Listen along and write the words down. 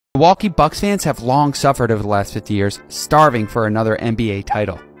Milwaukee Bucks fans have long suffered over the last 50 years, starving for another NBA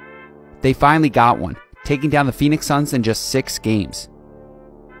title. They finally got one, taking down the Phoenix Suns in just 6 games.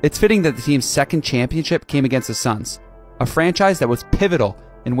 It's fitting that the team's second championship came against the Suns, a franchise that was pivotal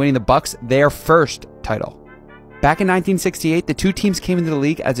in winning the Bucks their first title. Back in 1968, the two teams came into the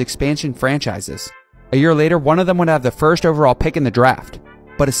league as expansion franchises. A year later, one of them would have the first overall pick in the draft,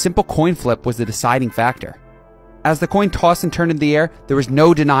 but a simple coin flip was the deciding factor. As the coin tossed and turned in the air, there was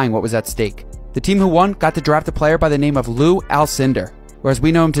no denying what was at stake. The team who won got to draft a player by the name of Lou Alcindor, or as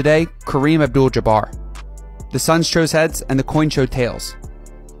we know him today, Kareem Abdul Jabbar. The Suns chose heads and the coin showed tails.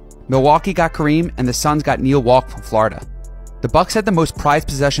 Milwaukee got Kareem and the Suns got Neil Walk from Florida. The Bucks had the most prized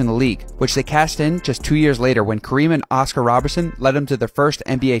possession in the league, which they cashed in just 2 years later when Kareem and Oscar Robertson led them to their first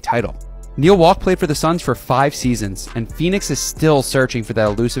NBA title. Neil Walk played for the Suns for 5 seasons, and Phoenix is still searching for that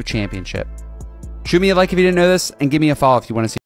elusive championship. Shoot me a like if you didn't know this, and give me a follow if you want to see